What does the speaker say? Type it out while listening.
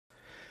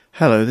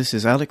Hello, this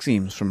is Alex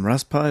Eames from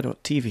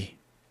Raspberry.tv.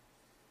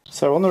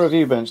 So on the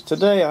review bench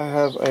today I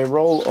have a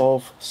roll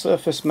of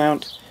surface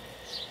mount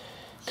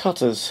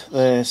cutters.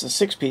 There's a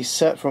 6-piece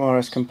set from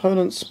RS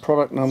Components,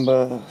 product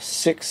number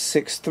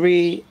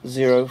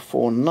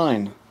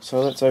 663049.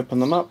 So let's open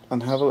them up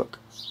and have a look.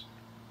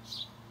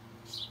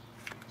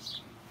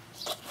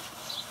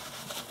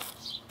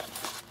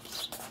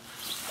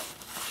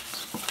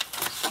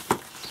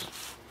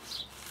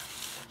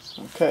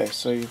 Okay,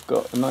 so you've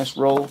got a nice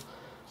roll,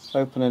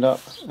 open it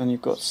up, and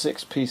you've got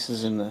 6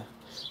 pieces in there.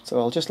 So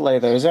I'll just lay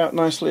those out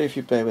nicely if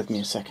you bear with me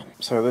a second.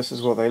 So this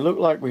is what they look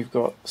like. We've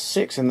got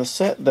 6 in the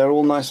set. They're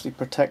all nicely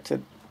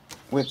protected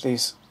with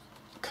these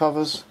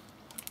covers,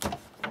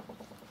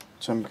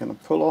 which I'm going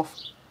to pull off.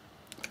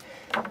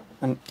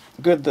 And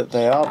good that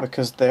they are,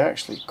 because they're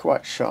actually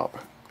quite sharp.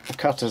 The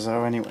cutters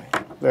are anyway,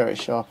 very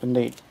sharp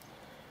indeed.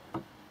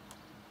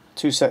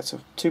 Two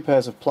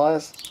pairs of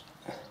pliers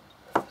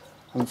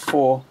and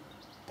 4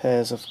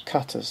 pairs of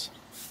cutters.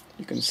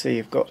 You can see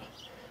you've got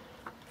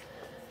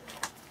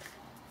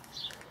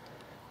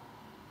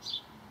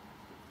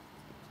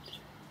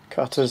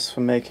cutters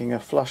for making a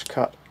flush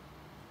cut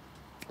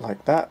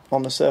like that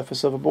on the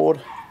surface of a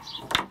board,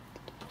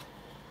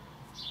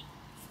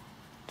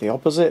 the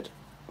opposite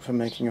for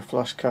making a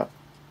flush cut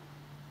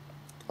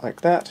like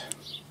that,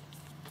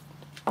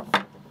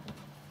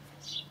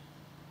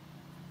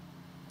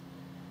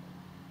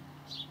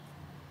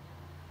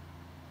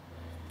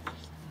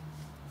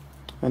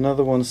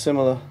 another one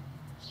similar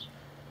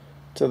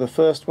to the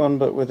first one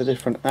but with a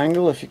different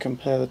angle. If you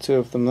compare the two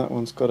of them, that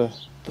one's got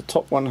the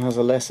top one has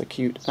a less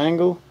acute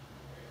angle.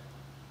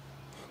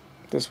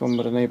 This one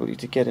would enable you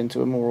to get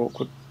into a more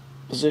awkward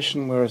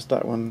position, whereas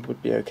that one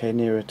would be okay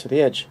nearer to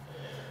the edge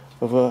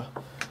of a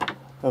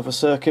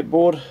circuit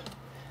board.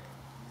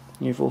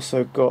 You've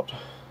also got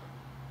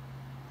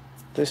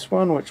this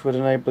one, which would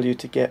enable you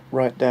to get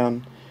right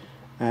down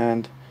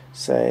and,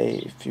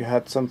 say, if you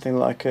had something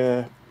like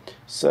a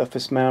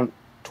surface mount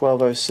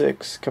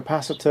 1206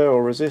 capacitor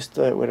or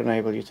resistor, it would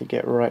enable you to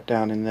get right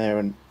down in there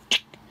and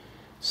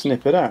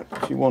snip it out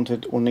if you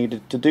wanted or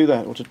needed to do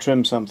that, or to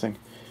trim something.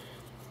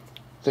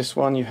 This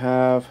one you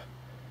have,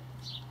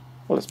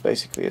 well, it's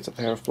a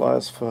pair of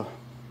pliers for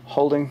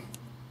holding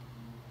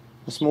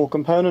a small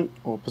component,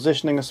 or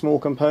positioning a small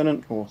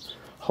component, or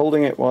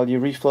holding it while you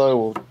reflow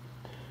or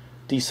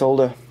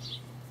desolder.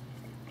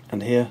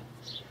 And here,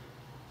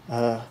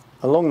 a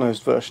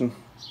long-nosed version.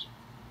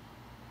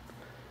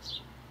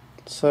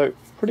 So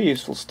pretty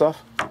useful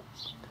stuff,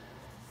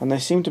 and they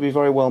seem to be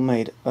very well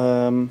made.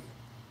 I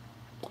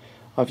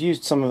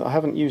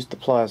haven't used the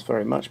pliers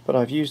very much, but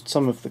I've used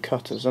some of the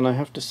cutters, and I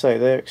have to say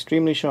they're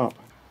extremely sharp.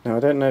 Now I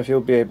don't know if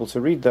you'll be able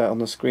to read that on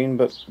the screen,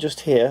 but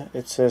just here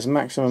it says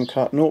maximum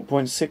cut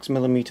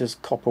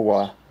 0.6mm copper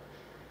wire.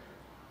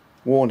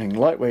 Warning,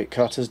 lightweight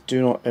cutters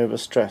do not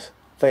overstress.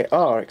 They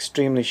are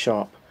extremely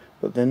sharp,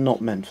 but they're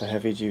not meant for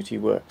heavy duty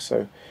work,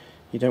 so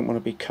you don't want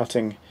to be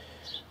cutting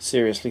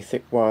seriously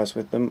thick wires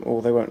with them,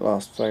 or they won't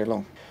last very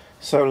long.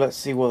 So let's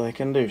see what they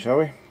can do, shall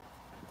we?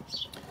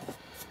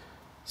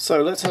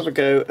 So let's have a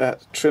go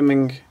at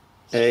trimming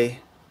a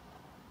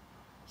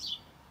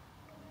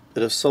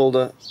bit of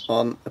solder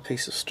on a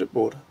piece of strip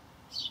board.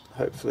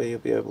 Hopefully you'll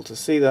be able to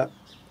see that.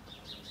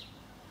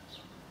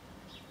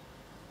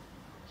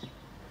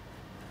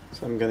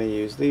 So I'm going to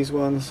use these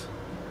ones,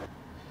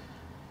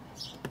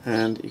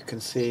 and you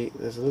can see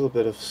there's a little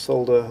bit of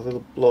solder, a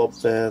little blob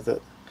there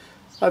that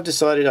I've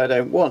decided I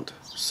don't want.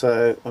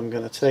 So I'm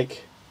going to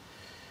take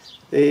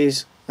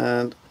these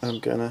and I'm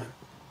going to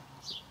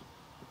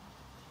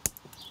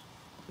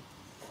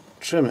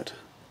trim it,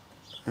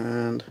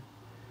 and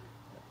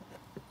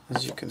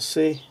as you can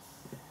see,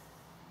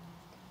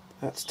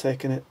 that's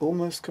taken it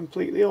almost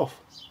completely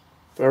off.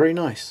 Very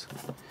nice.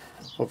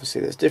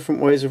 Obviously there's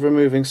different ways of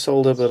removing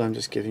solder, but I'm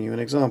just giving you an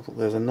example.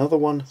 There's another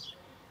one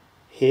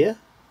here,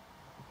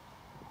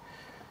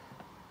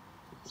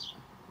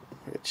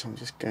 which I'm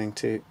just going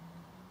to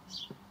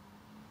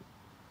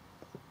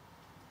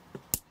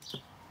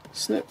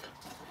snip,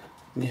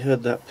 and you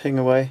heard that ping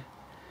away.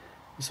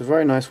 It's a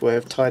very nice way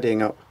of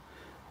tidying up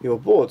your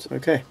boards.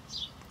 Okay,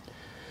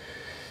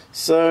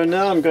 so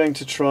now I'm going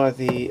to try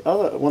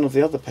one of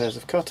the other pairs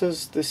of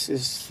cutters. This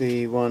is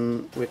the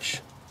one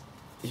which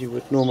you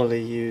would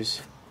normally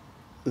use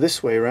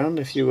this way around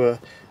if you were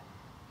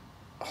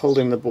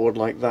holding the board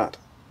like that,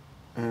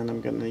 and I'm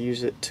going to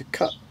use it to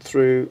cut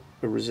through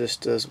a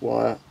resistor's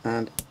wire,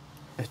 and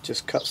it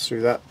just cuts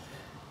through that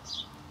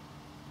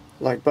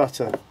like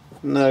butter,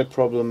 no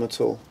problem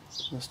at all.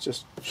 Let's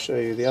just show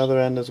you the other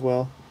end as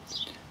well.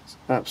 It's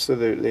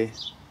absolutely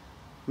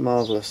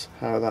marvellous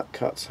how that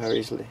cuts, how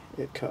easily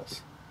it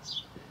cuts.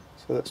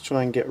 So let's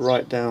try and get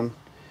right down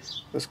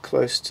as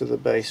close to the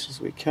base as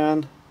we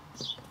can.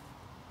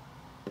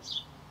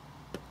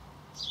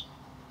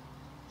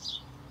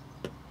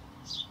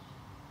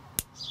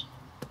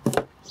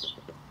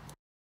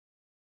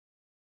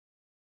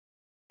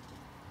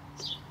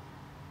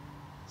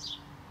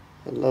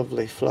 A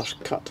lovely flush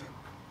cut.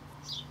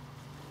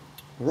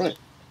 Right.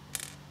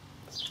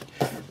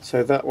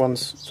 So that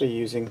one's for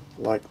using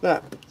like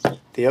that.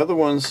 The other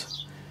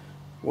ones,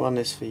 one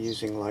is for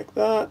using like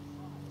that,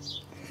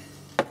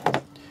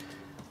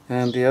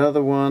 and the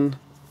other one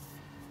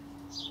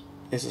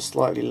is a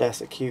slightly less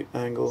acute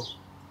angle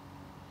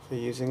for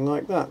using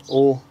like that.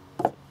 All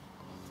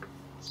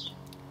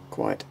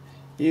quite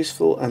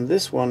useful. And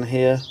this one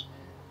here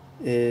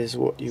is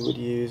what you would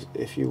use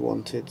if you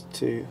wanted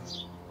to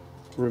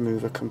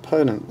remove a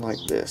component like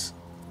this.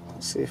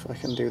 Let's see if I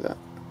can do that.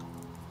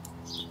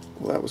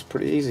 Well, that was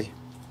pretty easy.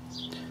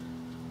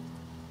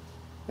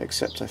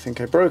 Except I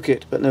think I broke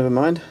it, but never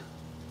mind.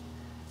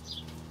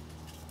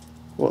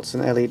 What's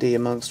an LED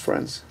amongst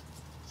friends?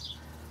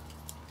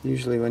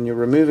 Usually when you're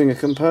removing a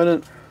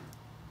component,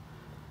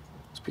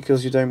 it's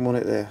because you don't want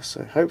it there.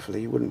 So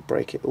hopefully you wouldn't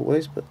break it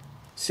always, but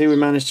see, we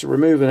managed to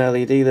remove an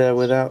LED there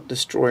without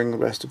destroying the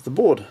rest of the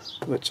board,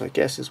 which I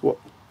guess is what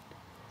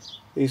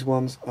these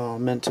ones are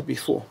meant to be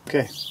for.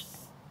 Okay.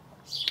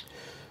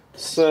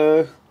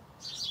 So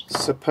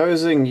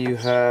supposing you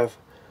have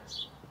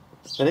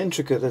an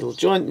intricate little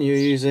joint you're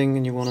using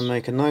and you want to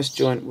make a nice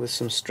joint with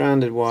some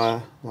stranded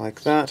wire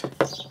like that.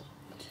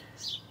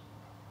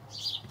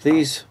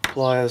 These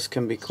pliers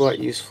can be quite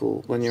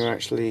useful when you're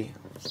actually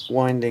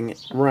winding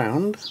it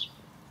round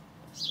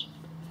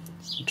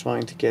and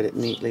trying to get it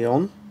neatly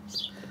on.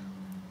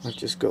 I've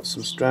just got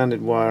some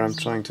stranded wire I'm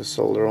trying to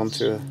solder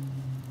onto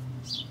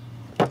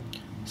a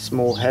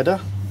small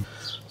header.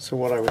 So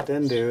what I would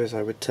then do is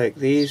I would take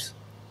these,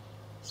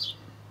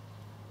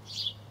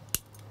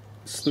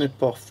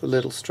 snip off the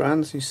little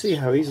strands. You see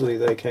how easily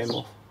they came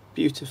off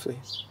beautifully.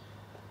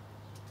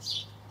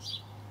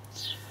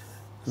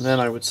 And then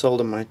I would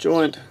solder my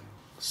joint.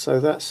 So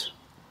that's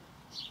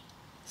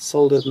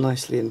soldered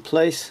nicely in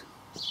place.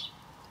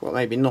 Well,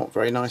 maybe not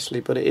very nicely,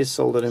 but it is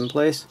soldered in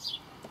place.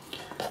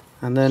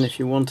 And then if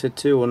you wanted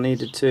to or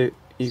needed to,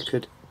 you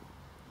could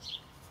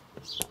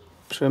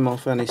trim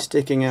off any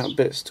sticking out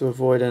bits to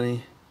avoid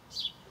any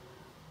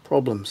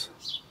problems.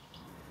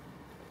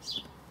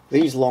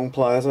 These long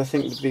pliers I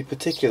think would be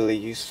particularly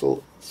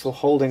useful for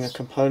holding a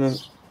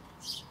component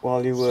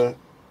while you were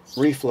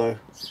reflow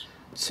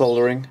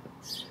soldering,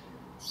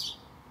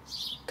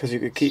 because you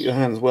could keep your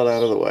hands well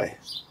out of the way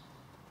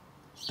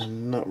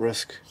and not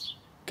risk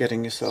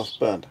getting yourself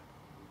burned.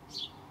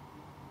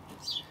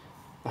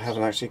 I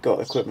haven't actually got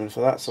equipment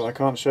for that, so I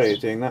can't show you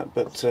doing that,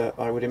 but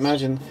I would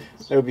imagine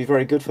they would be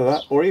very good for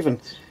that, or even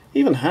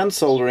hand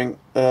soldering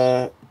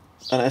an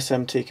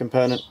SMT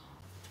component.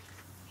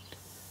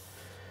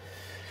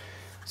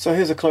 So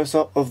here's a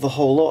close-up of the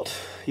whole lot.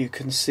 You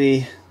can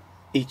see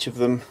each of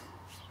them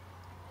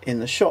in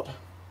the shot.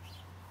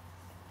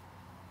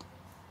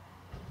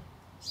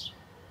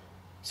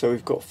 So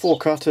we've got 4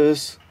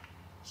 cutters,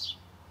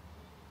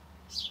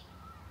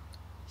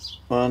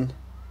 1,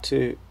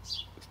 2,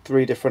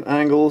 3 different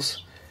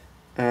angles,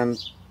 and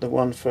the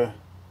one for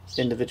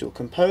individual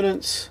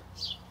components.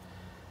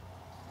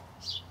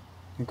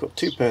 We've got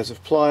 2 pairs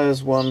of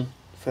pliers, one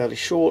fairly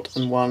short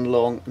and one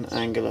long and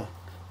angular,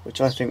 which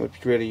I think would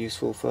be really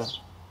useful for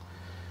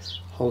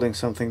holding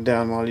something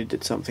down while you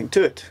did something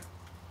to it.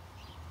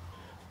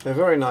 They're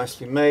very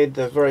nicely made,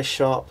 they're very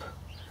sharp,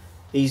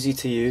 easy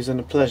to use, and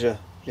a pleasure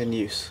in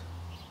use.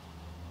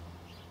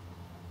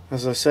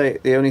 As I say,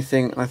 the only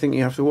thing I think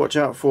you have to watch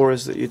out for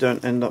is that you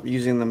don't end up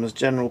using them as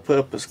general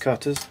purpose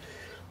cutters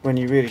when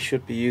you really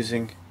should be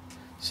using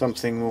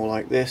something more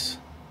like this,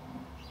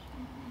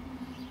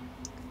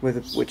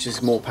 which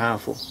is more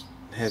powerful,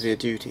 heavier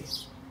duty.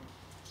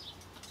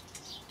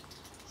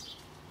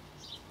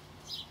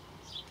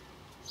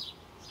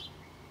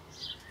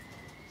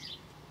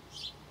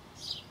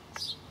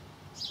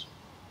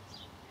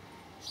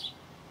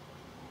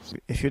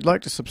 If you'd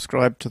like to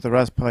subscribe to the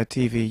Raspberry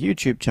TV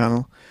YouTube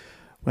channel,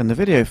 when the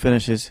video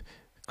finishes,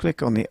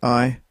 click on the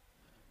I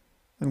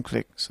and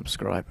click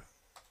subscribe.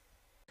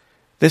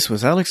 This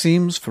was Alex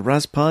Eames for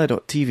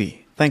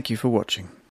Raspberry.tv. Thank you for watching.